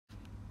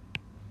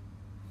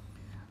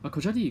A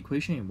quadratic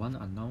equation in one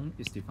unknown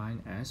is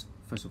defined as,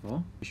 first of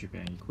all, it should be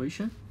an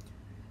equation,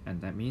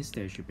 and that means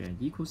there should be an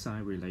equal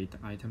sign relate the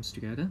items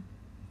together.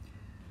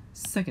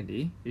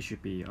 Secondly, it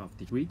should be of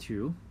degree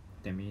 2.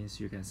 That means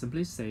you can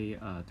simply say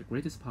the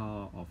greatest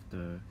power of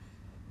the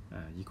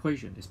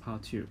equation is power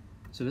 2.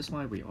 So that's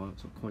why we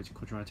also call it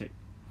quadratic.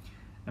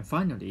 And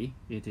finally,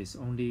 it is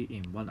only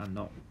in one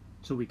unknown.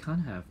 So we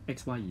can't have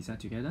x, y, z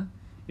together.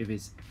 If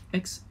it's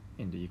x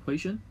in the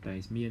equation, that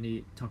is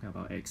merely talking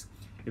about x.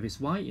 If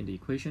it's y in the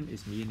equation,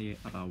 it's merely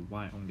about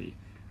y only.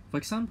 For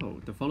example,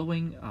 the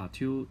following are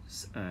two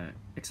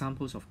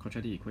examples of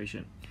quadratic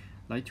equation,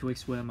 like 2x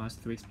squared minus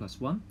 3x plus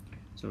 1.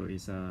 So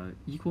it's a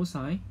equal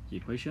sign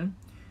equation.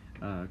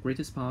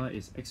 Greatest power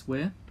is x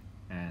squared,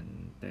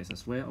 and there's a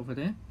square over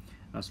there,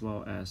 as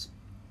well as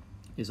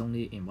it's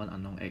only in one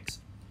unknown x.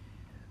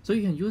 So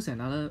you can use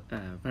another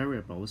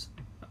variables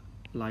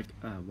like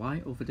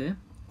y over there.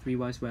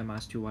 3y squared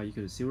minus 2y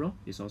equals 0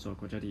 is also a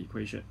quadratic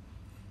equation,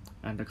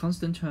 and the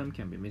constant term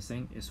can be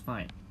missing, is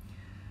fine.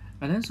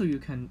 And then so you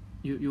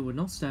will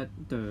notice that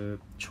the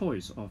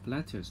choice of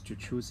letters to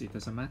choose, it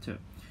doesn't matter.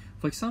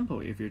 For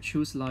example, if you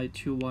choose like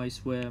 2y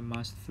squared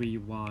minus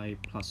 3y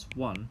plus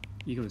 1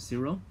 equals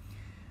 0,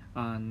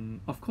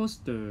 and of course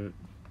the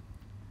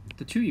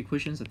two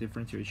equations are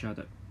different to each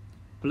other.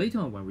 But later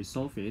on when we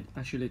solve it,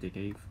 actually they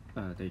give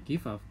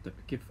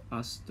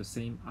us the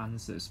same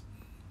answers,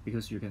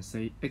 because you can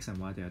say x and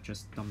y, they are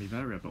just dummy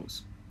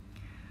variables.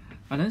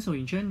 And then so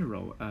in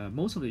general,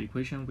 most of the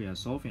equation we are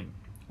solving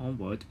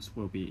onwards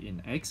will be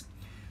in x.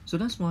 So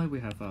that's why we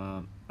have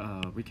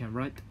we can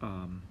write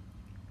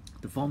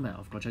the format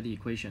of quadratic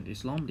equation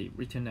is normally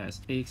written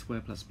as ax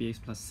squared plus bx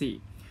plus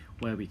c,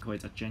 where we call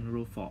it a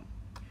general form.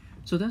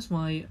 So that's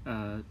why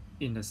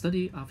in the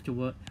study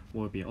afterward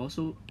will be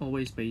also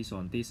always based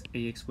on this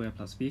ax squared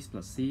plus bx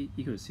plus c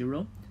equals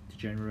 0 to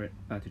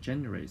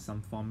generate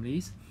some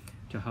formulas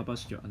to help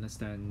us to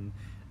understand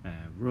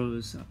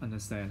rules,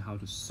 understand how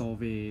to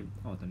solve it,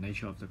 or the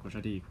nature of the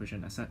quadratic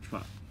equation,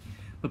 etc.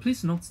 But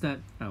please note that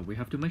we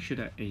have to make sure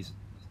that it is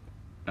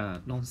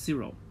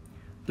non-zero.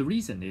 The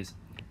reason is,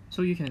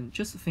 so you can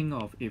just think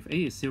of if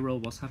a is 0,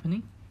 what's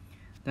happening?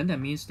 Then that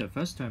means the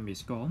first term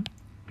is gone,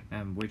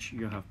 and which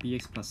you have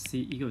bx plus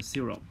c equals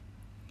 0.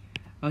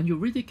 And you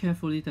read it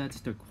carefully that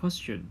the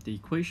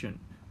equation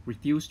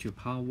reduced to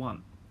power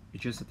 1,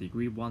 which is a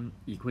degree 1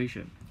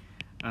 equation.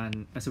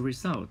 And as a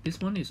result, this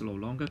one is no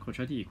longer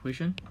quadratic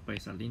equation, but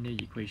it's a linear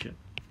equation.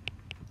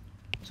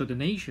 So the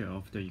nature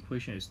of the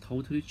equation is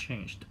totally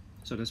changed.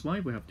 So that's why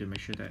we have to make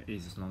sure that it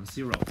is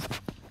non-zero.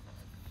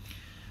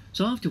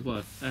 So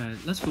afterward,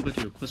 let's go back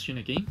to your question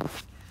again.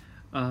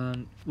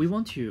 We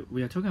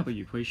are talking about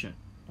equation.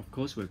 Of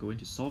course, we're going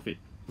to solve it.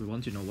 We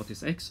want to know what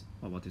is x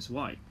or what is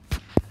y.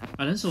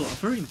 And then so a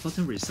very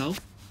important result,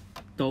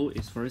 though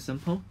it's very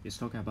simple, is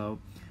talking about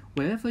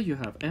wherever you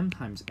have m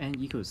times n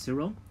equals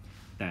 0,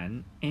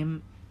 then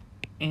m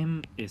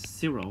is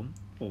 0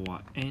 or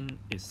n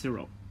is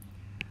 0.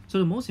 So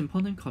the most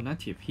important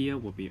connective here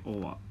will be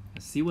or.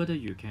 See whether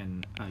you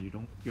can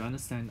you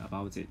understand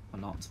about it or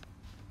not.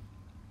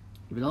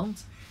 If you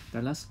don't,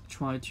 then let's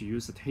try to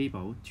use a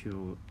table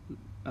to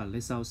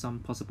list out some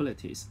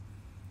possibilities.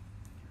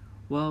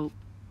 Well,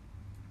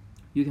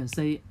 you can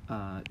say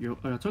you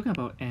are talking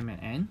about m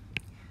and n,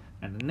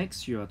 and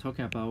next you are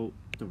talking about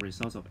the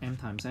results of m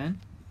times n.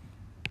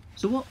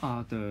 So what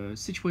are the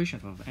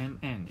situations of m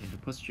n in the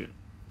question?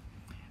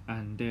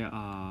 And there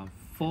are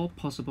 4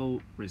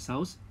 possible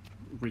results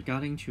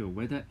regarding to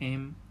whether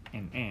m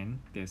and n,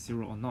 they're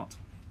 0 or not.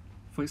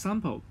 For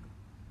example,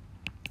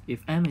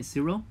 if m is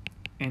 0,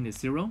 n is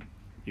 0,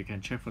 you can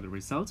check for the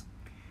result.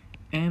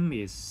 M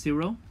is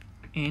 0,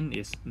 n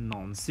is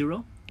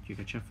non-zero, you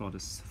can check for the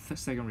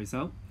second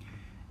result.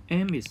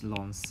 M is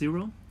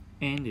non-zero,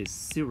 n is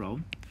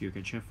 0, you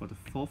can check for the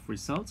 4th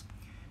result.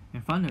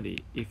 And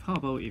finally, how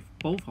about if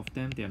both of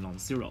them they are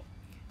non-zero,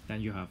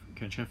 then you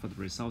can check for the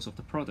results of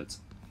the product.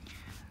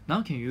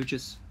 Now can you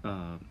just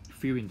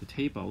fill in the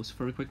tables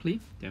very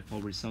quickly? There are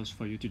 4 results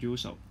for you to do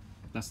so.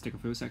 Let's take a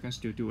few seconds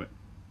to do it.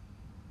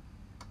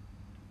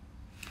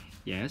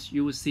 Yes,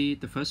 you will see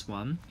the first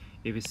one.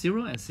 If it's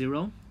 0 and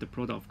 0, the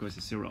product of course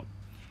is 0.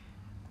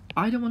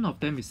 Either one of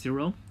them is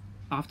 0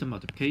 after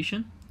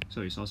multiplication,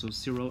 so it's also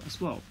 0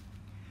 as well.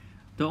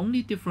 The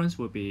only difference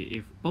will be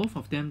if both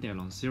of them they are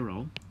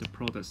non-zero, the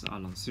products are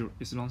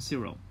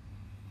non-zero.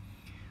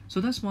 So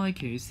that's why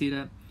can you see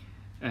that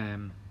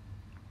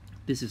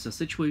this is a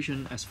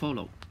situation as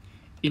follows.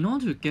 In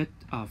order to get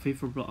a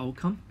favorable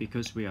outcome,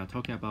 because we are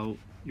talking about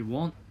you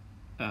want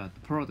the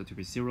product to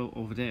be 0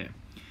 over there,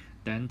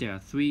 then there are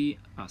 3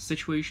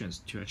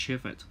 situations to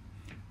achieve it.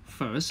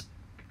 First,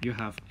 you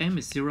have m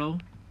is 0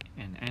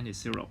 and n is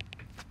 0.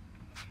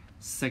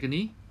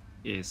 Secondly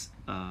is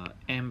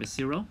m is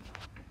 0.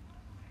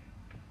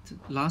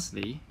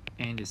 Lastly,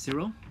 n is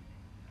 0.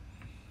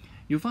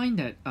 You find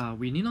that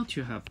we need not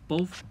to have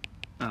both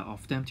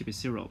of them to be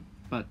 0,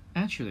 but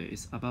actually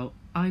it's about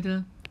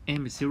either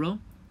m is 0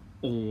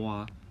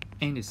 or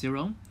n is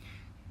 0,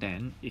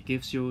 then it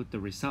gives you the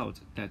result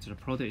that the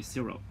product is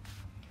 0.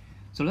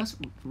 So let's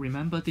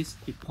remember this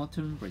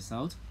important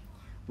result.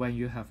 When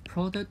you have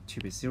product to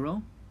be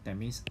 0, that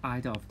means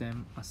either of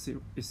them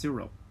is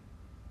 0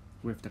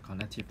 with the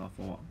connective of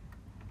 1.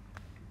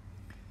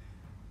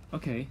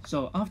 Okay,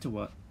 so after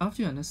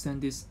you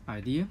understand this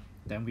idea,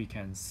 then we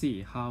can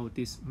see how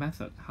this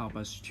method helps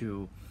us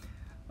to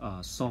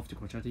solve the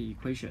quadratic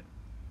equation.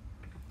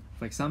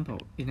 For example,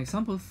 in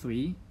example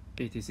 3,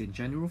 it is in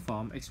general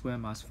form x squared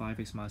minus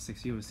 5x minus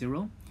 6 equals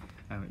 0.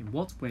 And in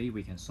what way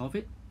we can solve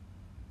it?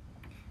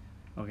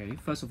 Okay,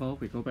 first of all,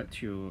 we go back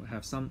to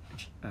have some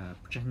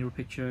general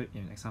picture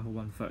in example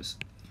 1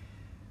 first.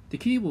 The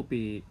key will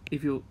be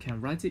if you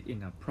can write it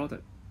in a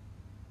product,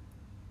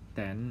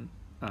 then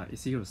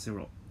it's equal to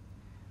 0.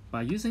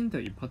 By using the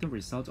important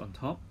result on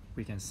top,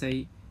 we can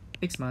say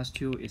x minus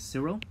 2 is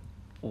 0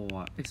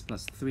 or x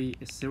plus 3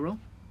 is 0.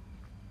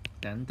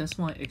 Then that's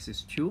why x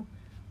is 2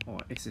 or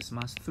x is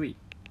minus 3.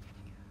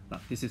 Now,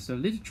 this is a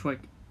little trick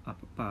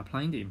by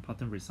applying the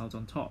important result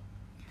on top.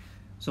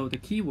 So the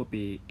key will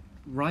be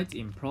write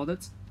in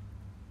product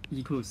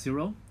equals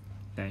 0,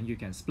 then you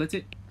can split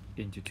it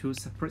into 2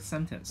 separate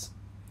sentences.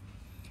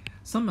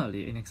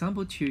 Similarly, in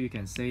example 2, you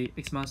can say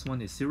x minus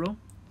 1 is 0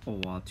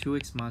 or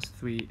 2x minus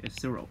 3 is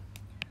 0.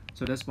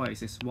 So that's why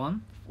x is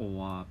 1,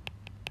 or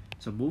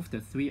so move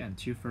the 3 and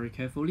 2 very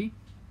carefully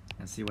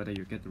and see whether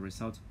you get the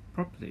result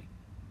properly.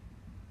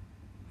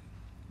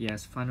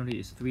 Yes, finally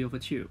it's 3 over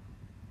 2.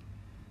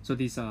 So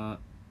these are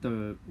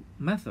the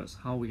methods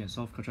how we can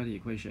solve quadratic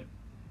equation.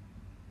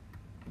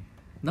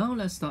 Now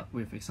let's start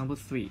with example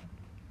 3.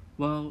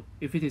 Well,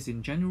 if it is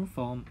in general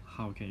form,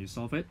 how can you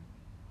solve it?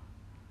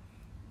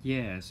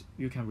 Yes,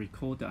 you can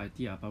recall the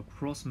idea about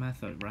cross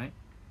method, right?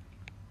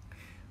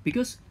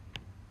 Because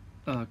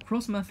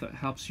cross method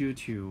helps you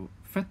to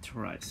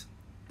factorize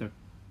the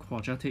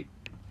quadratic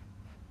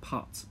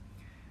parts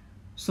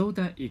so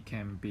that it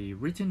can be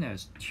written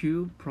as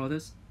 2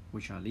 products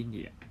which are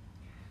linear.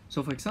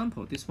 So for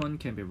example, this one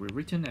can be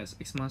rewritten as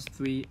x minus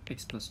 3,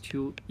 x plus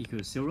 2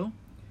 equals 0.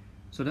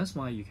 So that's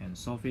why you can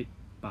solve it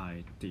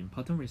by the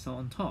important result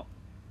on top.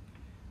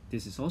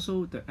 This is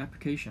also the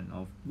application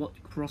of what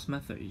cross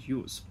method is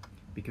used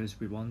because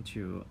we want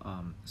to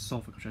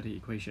solve a quadratic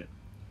equation.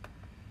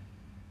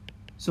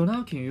 So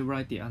now can you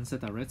write the answer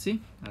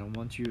directly? I don't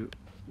want you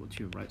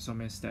to write so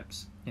many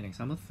steps. In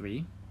example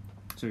 3,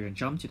 so you can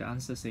jump to the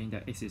answer saying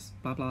that x is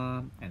blah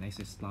blah and x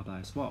is blah blah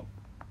as well.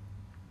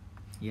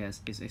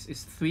 Yes, is x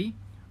is 3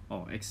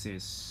 or x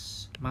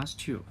is minus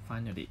 2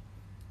 finally.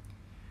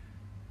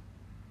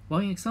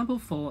 While in example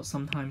 4,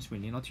 sometimes we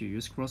need not to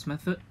use cross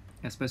method,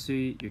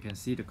 especially you can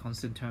see the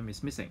constant term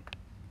is missing.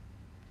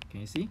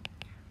 Can you see?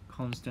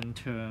 Constant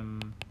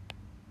term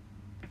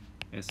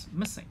is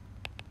missing.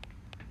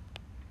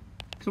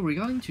 So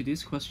regarding to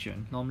this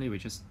question, normally we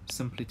just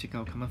simply take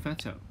out common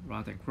factor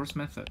rather than cross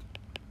method.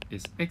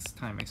 Is x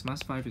times x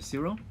minus 5 is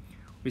 0?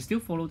 We still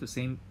follow the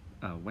same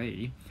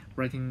way,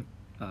 writing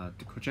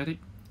the quadratic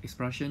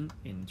expression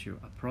into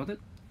a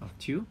product of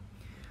 2.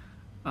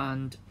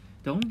 And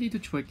the only little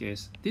trick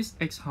is this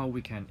x, how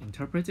we can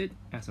interpret it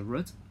as a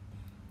root,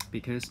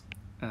 because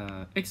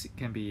x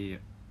can be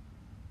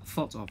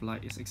thought of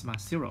like is x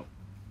minus 0.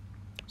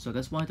 So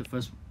that's why the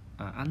first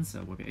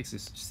answer will be x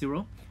is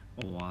 0,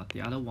 or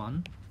the other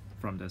one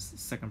from the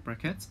second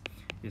bracket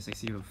is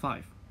x equal to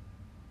 5.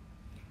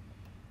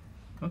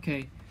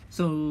 Okay,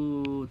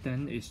 so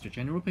then it's the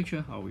general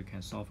picture how we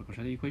can solve a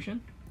quadratic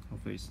equation.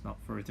 Hopefully it's not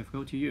very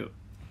difficult to you.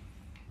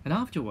 And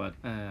afterward,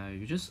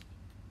 you just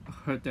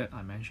heard that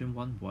I mentioned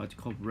one word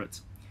called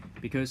root,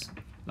 because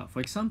for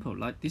example,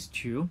 like this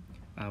 2,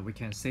 we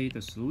can say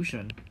the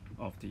solution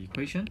of the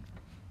equation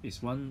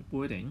is one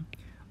wording,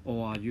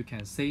 or you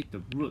can say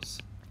the roots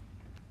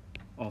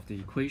of the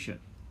equation.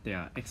 They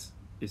are x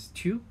is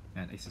 2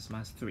 and x is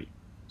minus 3.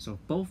 So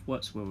both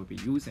words we will be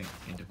using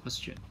in the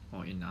question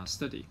or in our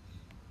study.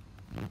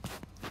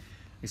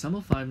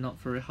 Example 5 not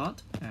very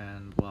hard,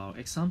 and while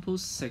example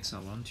 6 I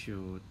want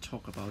to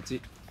talk about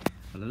it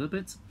a little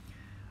bit.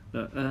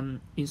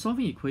 In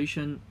solving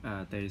equation,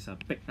 there is a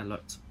big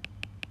alert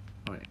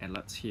or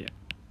alert here.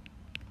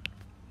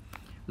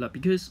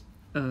 Because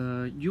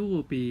you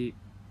will be,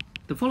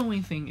 the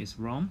following thing is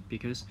wrong,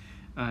 because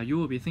you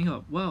will be thinking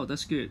of, well,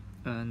 that's good,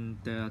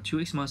 and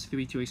 2x minus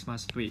 3, 2x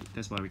minus 3,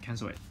 that's why we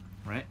cancel it,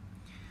 right?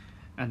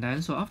 And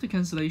then so after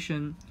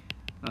cancellation,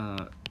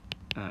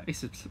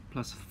 x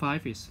plus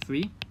 5 is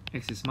 3,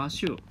 x is minus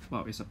 2.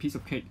 Well, it's a piece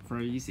of cake,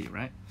 very easy,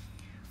 right?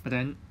 But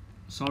then,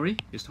 sorry,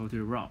 it's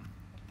totally wrong.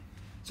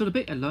 So the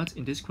big alert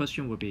in this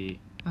question would be,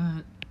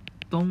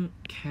 don't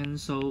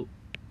cancel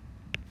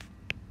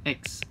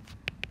x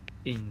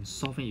in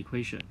solving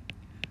equation.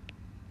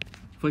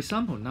 For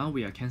example, now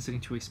we are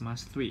cancelling 2x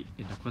minus 3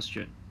 in the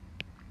question.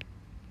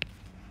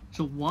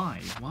 So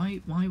why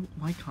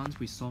can't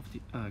we solve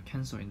the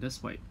cancel in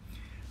this way?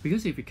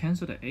 Because if you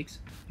cancel the x,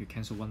 you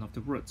cancel one of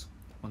the roots,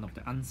 one of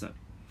the answer.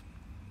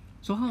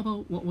 So how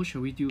about what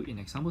should we do in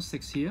example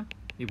 6 here?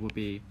 It will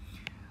be,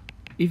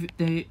 if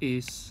there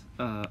is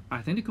an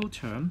identical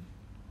term,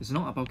 it's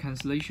not about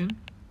cancellation,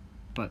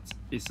 but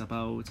it's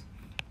about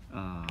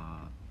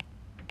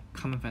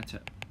common factor.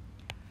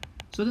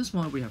 So that's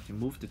why we have to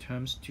move the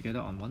terms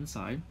together on one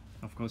side.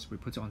 Of course, we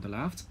put it on the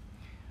left.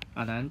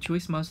 And then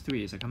 2x minus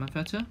 3 is a common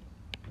factor.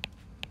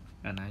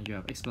 And then you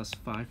have x plus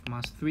 5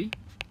 minus 3.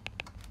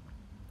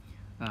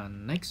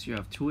 And next, you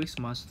have 2x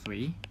minus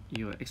 3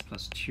 equal x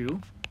plus 2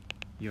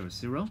 equal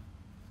 0.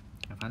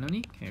 And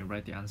finally, can you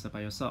write the answer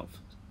by yourself?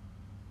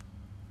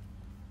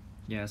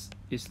 Yes,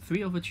 it's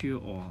 3 over 2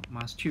 or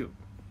minus 2.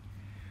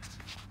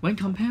 When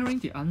comparing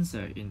the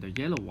answer in the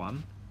yellow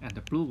one and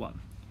the blue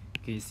one,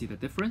 can you see the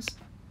difference?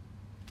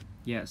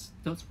 Yes,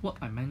 that's what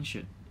I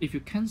mentioned. If you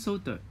cancel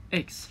the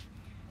x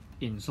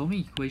in solving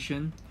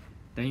equation,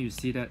 then you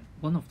see that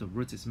one of the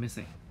roots is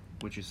missing,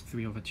 which is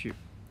 3 over 2.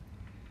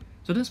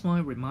 So that's why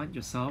remind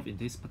yourself in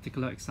this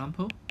particular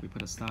example, we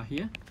put a star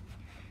here.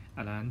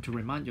 And then to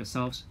remind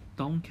yourselves,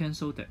 don't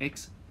cancel the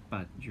x,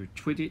 but you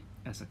treat it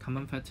as a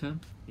common factor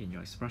in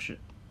your expression.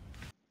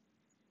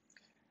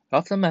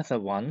 After method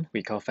 1,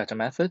 we call factor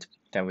method,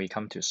 then we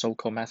come to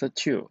so-called method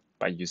 2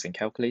 by using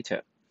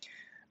calculator.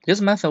 This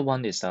method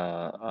 1 is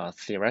a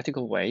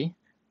theoretical way,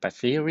 by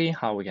theory,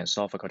 how we can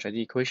solve a quadratic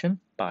equation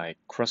by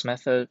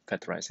cross-method,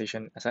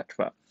 factorization,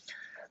 etc.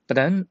 But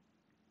then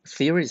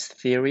theory is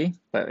theory,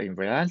 but in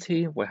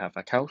reality, we have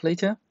a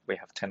calculator, we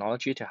have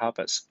technology to help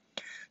us.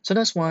 So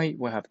that's why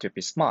we have to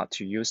be smart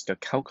to use the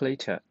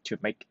calculator to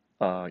make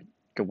the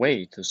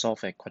way to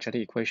solve a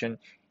quadratic equation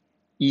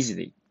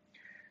easily.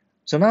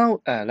 So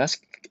now let's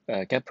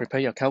prepare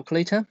your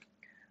calculator.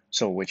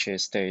 So which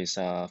is there's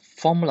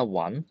formula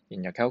 1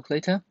 in your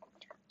calculator.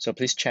 So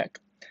please check.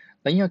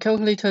 In your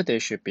calculator, there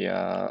should be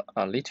a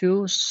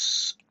little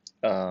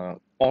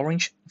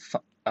orange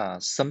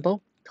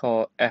symbol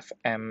called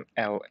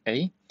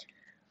FMLA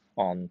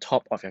on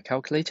top of your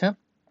calculator.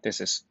 This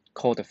is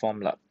called the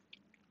formula.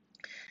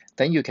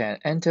 Then you can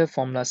enter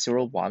formula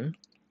 01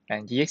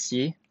 and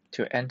exe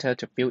to enter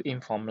the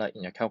built-in formula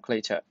in your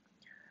calculator.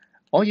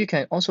 Or you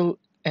can also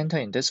enter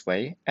in this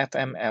way,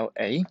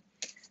 FMLA,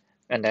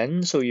 and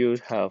then so you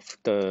have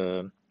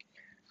the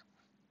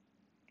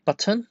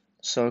button,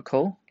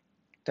 circle,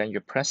 then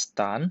you press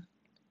done,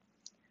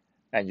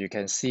 and you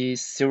can see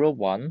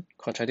 01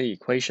 quadratic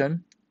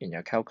equation in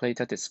your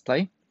calculator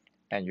display,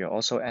 and you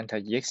also enter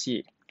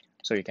exe,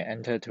 so you can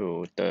enter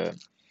to the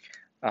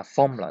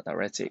formula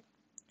directly.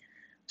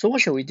 So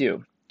what should we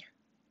do?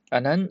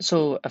 And then,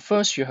 so at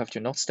first you have to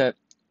note that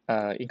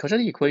in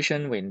quadratic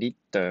equation, we need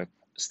the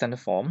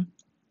standard form,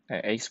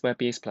 a squared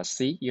bx plus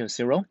c equals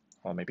 0,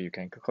 or maybe you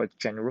can call it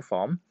general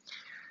form.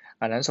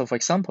 And then, so for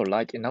example,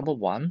 like in number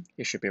 1,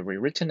 it should be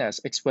rewritten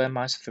as x squared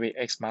minus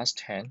 3x minus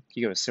 10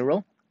 equals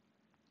 0.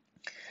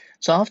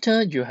 So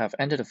after you have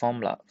entered the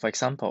formula, for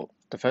example,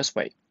 the first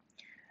way,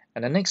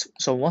 and the next,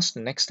 so what's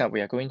the next step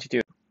we are going to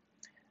do?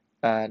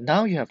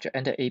 Now you have to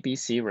enter a, b,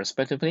 c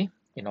respectively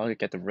in order to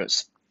get the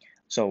roots.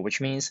 So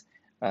which means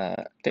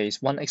there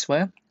is 1 x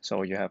squared,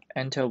 so you have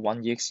enter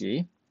 1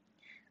 exe,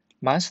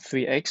 minus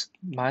 3x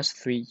minus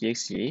 3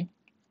 exe,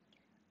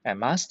 and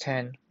minus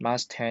 10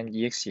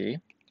 exe,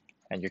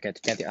 and you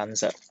get the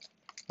answer.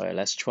 All right,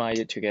 let's try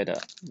it together.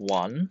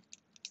 1,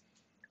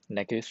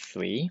 negative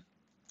 3,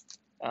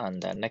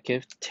 and then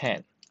negative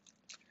 10.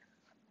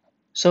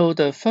 So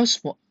the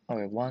first one,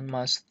 okay, 1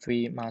 minus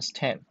 3 minus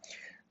 10.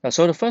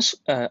 So the first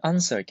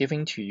answer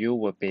given to you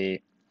will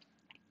be,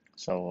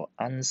 so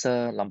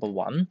answer number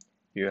 1,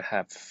 you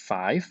have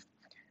 5.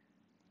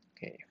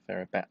 Okay,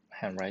 very bad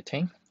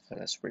handwriting. So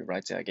let's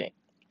rewrite it again.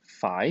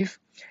 5.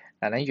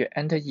 And then you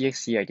enter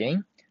exe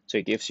again. So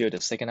it gives you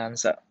the second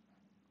answer.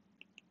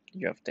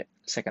 You have the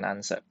second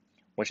answer,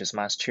 which is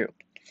minus 2.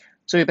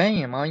 So you bear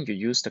in mind you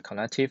use the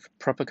connective,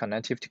 proper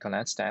connective to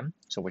connect them.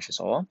 So which is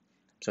all.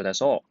 So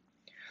that's all.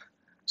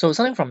 So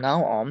starting from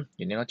now on,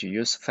 you need not to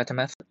use factor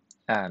method,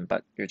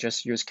 but you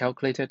just use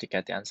calculator to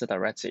get the answer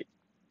directly.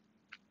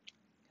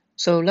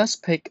 So let's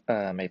pick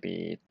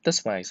maybe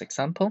this one as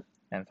example,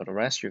 and for the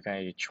rest you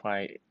can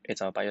try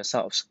it out by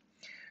yourselves.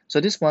 So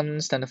this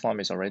one standard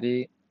form is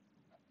already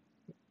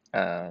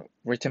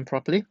written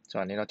properly, so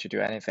I need not to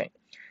do anything.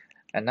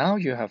 And now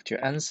you have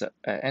to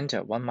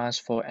enter 1 minus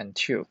 4 and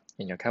 2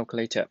 in your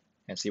calculator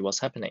and see what's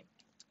happening.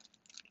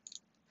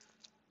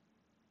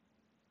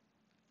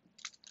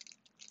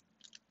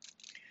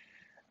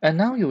 And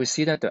now you will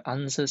see that the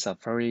answers are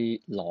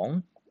very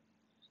long.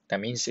 That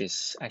means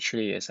it's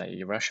actually an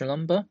irrational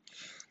number.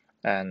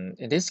 And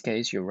in this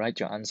case, you write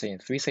your answer in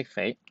 3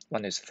 sigfig.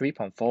 One is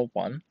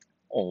 3.41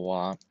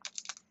 or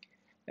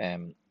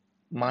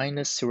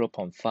minus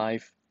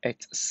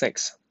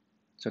 0.586.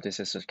 So this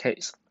is the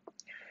case.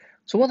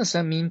 So what does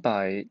that mean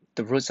by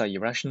the roots are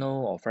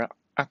irrational or very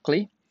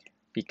ugly?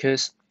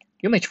 Because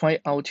you may try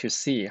out to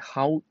see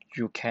how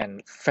you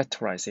can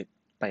factorize it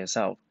by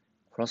yourself,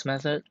 cross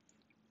method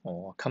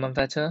or common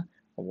factor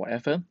or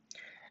whatever,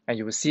 and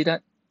you will see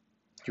that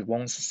you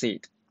won't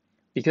succeed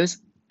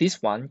because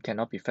this one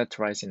cannot be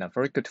factorized in a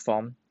very good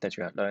form that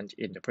you have learned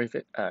in the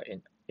previous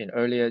in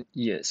earlier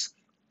years.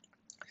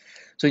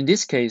 So in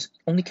this case,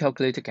 only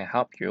calculator can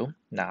help you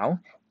now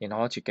in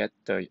order to get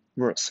the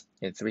roots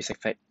in 3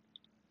 sigfig.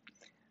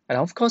 And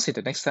of course, in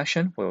the next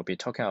session, we'll be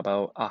talking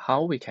about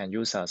how we can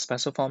use a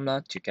special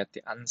formula to get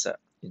the answer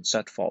in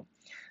short form.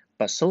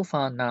 But so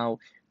far now,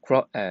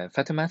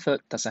 factor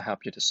method doesn't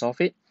help you to solve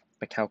it,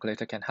 but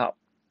calculator can help.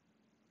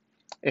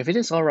 If it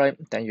is alright,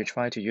 then you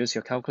try to use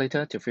your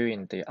calculator to fill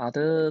in the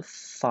other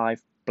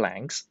 5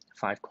 blanks,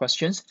 5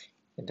 questions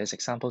in this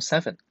example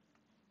 7.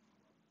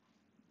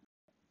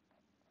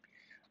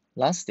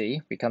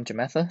 Lastly, we come to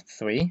method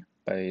 3,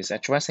 but it's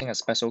addressing a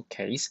special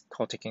case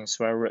called taking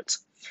square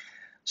roots.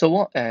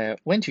 So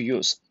when to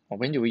use, or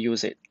when do we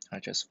use it? I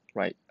just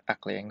write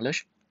ugly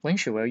English. When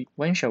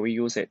shall we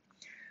use it?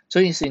 So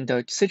it's in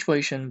the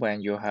situation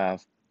when you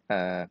have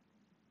a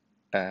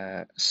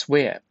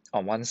square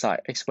on one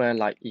side, x squared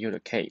like equal to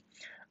k,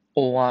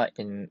 or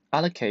in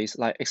other case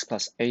like x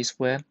plus a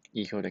squared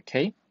equal to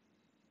k.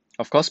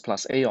 Of course,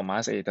 plus a or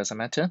minus a doesn't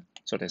matter,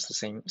 so that's the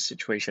same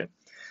situation.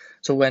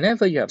 So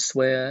whenever you have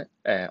square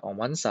on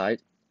one side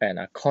and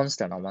a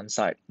constant on one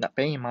side, now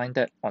bear in mind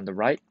that on the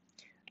right,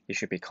 it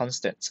should be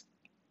constant.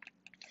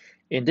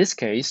 In this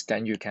case,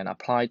 then you can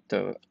apply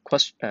the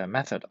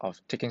method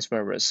of taking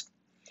square roots.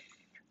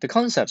 The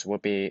concept will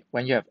be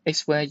when you have x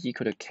squared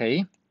equal to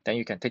k, then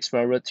you can take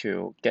square root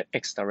to get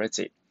x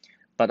directly.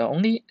 But the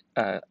only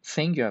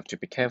thing you have to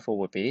be careful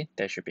would be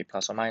there should be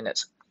plus or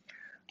minus.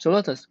 So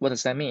what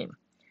does that mean?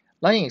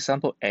 Like in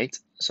example 8,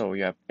 so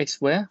you have x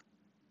squared,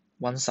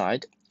 one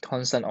side,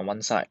 constant on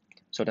one side.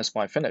 So that's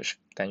why I finish.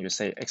 Then you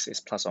say x is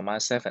plus or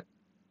minus 7.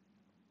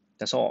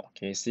 That's all.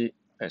 Can you see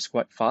it's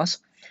quite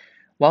fast?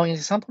 While in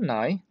example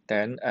 9,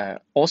 then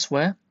all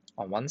square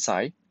on one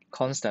side,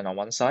 constant on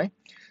one side.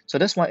 So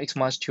that's why x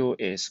minus 2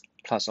 is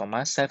plus or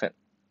minus 7.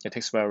 You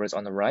take square roots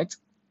on the right,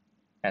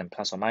 and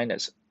plus or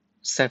minus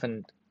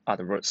 7 are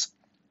the roots.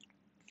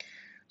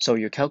 So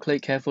you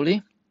calculate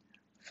carefully.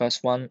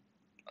 First one,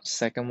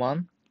 second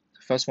one.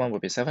 First one will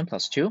be 7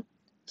 plus 2.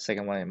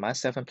 Second one is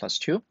minus 7 plus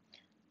 2,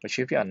 which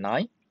give you a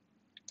 9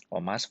 or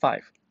minus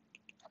 5.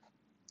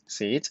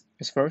 See it?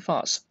 It's very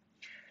fast.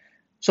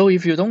 So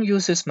if you don't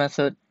use this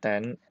method,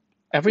 then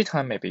every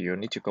time maybe you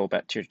need to go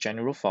back to the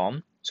general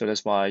form. So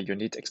that's why you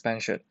need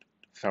expansion.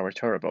 Very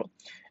terrible.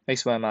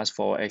 X squared minus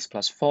 4x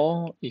plus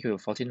 4 equal to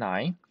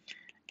 49.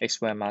 X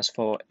squared minus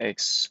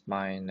 4x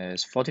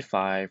minus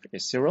 45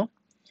 is 0.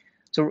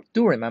 So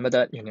do remember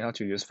that you need not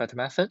to use factor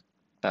method,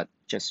 but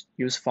just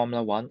use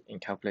formula 1 in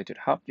calculator to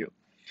help you.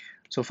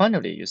 So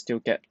finally, you still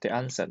get the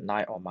answer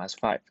 9 or minus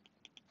 5.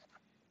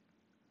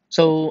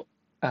 So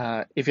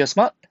if you're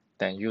smart,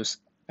 then use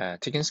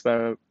taking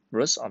square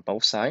roots on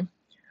both sides,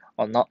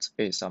 or not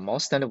is a more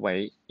standard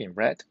way in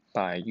red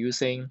by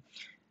using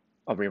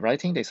or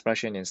rewriting the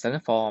expression in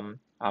standard form.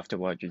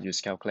 Afterward, you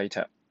use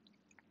calculator.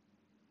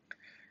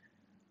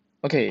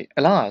 Okay,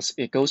 at last,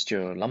 it goes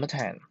to number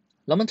 10.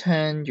 Number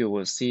 10, you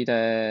will see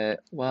that,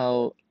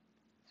 well,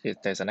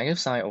 if there's a negative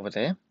sign over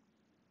there,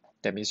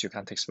 that means you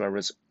can't take square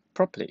roots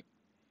properly.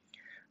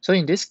 So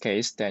in this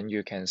case, then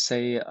you can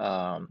say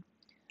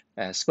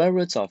square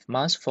roots of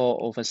minus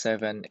 4 over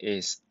 7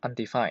 is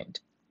undefined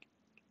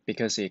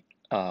because we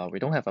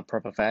don't have a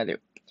proper value.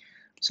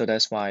 So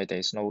that's why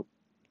there's no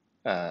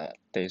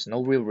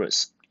real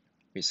roots,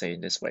 we say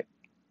in this way.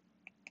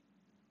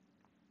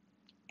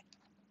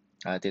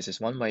 This is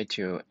one way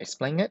to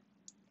explain it.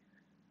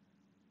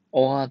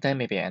 Or there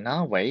may be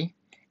another way.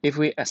 If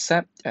we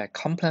accept a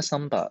complex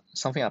number,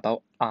 something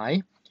about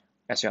I,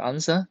 as your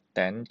answer,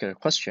 then the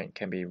question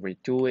can be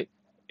redo it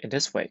in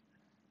this way.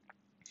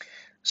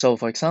 So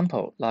for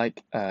example,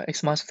 like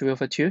x minus 3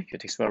 over 2, you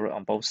take square root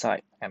on both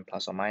sides and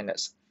plus or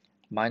minus.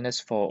 Minus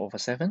 4 over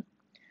 7.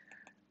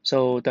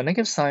 So the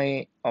negative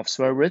sign of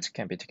square root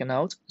can be taken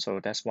out. So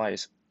that's why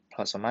it's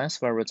plus or minus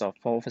square root of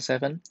 4 over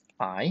 7,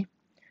 I.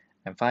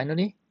 And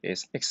finally,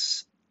 is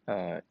x,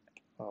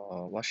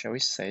 what shall we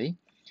say?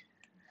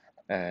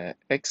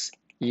 X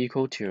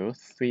equal to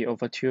 3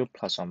 over 2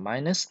 plus or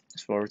minus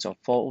square root of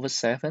 4 over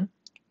 7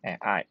 and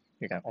I.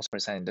 You can also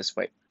present it this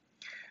way.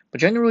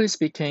 But generally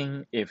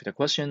speaking, if the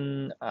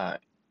question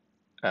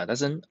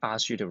doesn't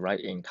ask you to write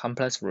in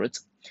complex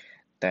roots,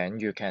 then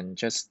you can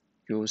just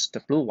use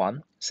the blue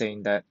one,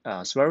 saying that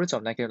square root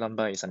of negative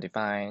number is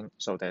undefined,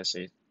 so there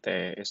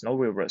is no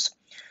real roots.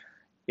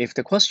 If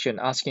the question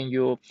asking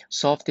you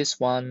solve this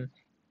one,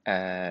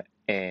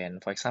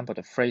 and for example,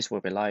 the phrase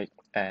will be like,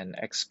 and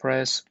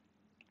express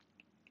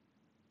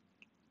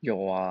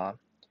your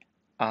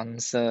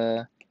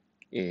answer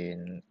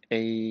in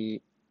A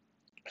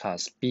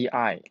plus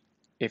BI.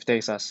 If there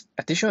is an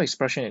additional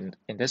expression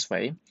in this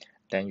way,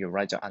 then you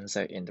write your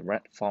answer in the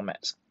red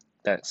format.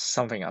 That's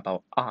something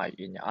about I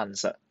in your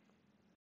answer.